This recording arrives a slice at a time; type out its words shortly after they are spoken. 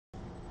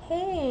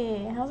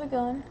Hey, how's it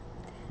going?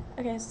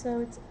 Okay,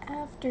 so it's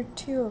after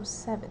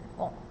 2:07.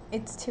 Well,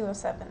 it's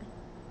 2:07.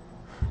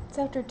 It's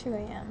after 2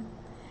 a.m.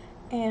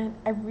 And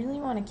I really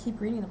want to keep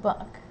reading the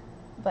book,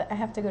 but I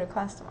have to go to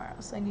class tomorrow,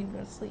 so I need to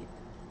go to sleep.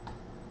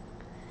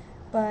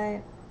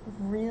 But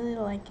really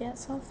like it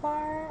so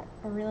far.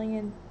 I really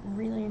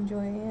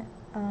enjoy it.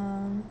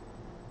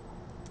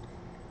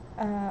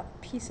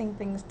 Piecing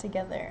things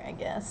together, I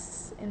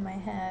guess, in my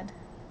head.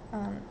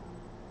 Um,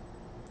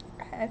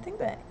 I think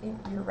that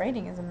your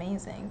writing is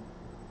amazing.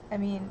 I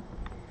mean,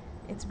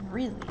 it's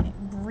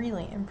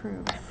really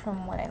improved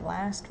from what I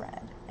last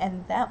read,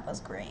 and that was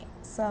great.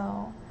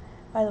 So,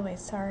 by the way,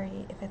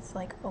 sorry if it's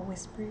like a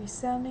whispery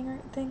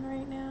sounding thing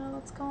right now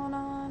that's going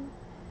on.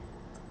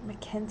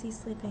 Mackenzie's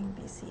sleeping,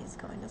 BC is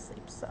going to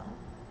sleep, so.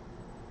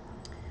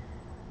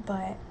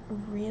 But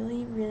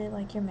really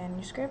like your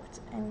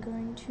manuscript. I'm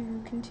going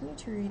to continue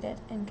to read it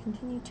and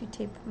continue to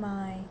tape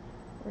my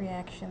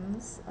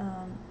reactions.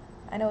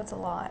 I know it's a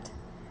lot,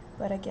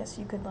 but I guess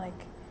you could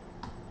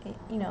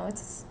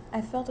it's,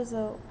 I felt as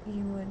though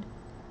you would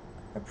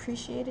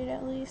appreciate it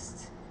at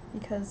least,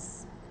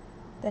 because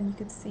then you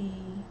could see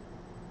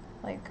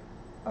like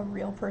a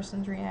real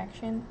person's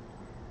reaction,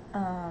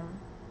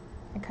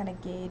 and kind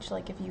of gauge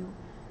like if you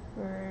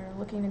were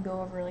looking to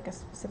go over like a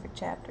specific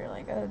chapter,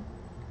 like,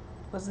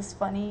 was this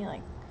funny?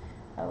 Like,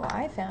 oh,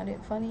 I found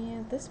it funny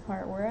at this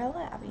part where I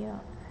laugh.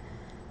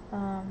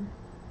 Um,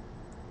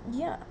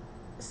 yeah,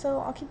 so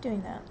I'll keep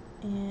doing that,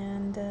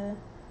 and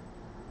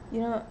you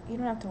don't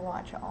have to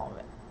watch all of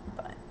it,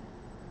 but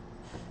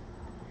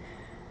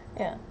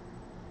yeah.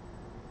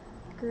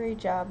 Great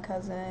job,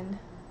 cousin.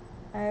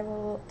 I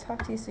will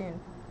talk to you soon.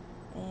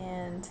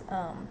 And,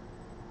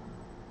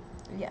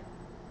 yeah.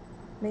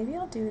 Maybe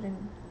I'll do it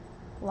in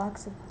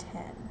blocks of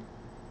 10.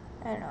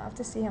 I don't know. I'll have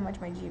to see how much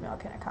my Gmail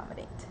can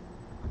accommodate.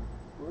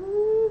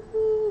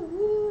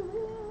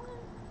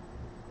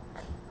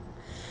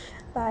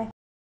 Bye.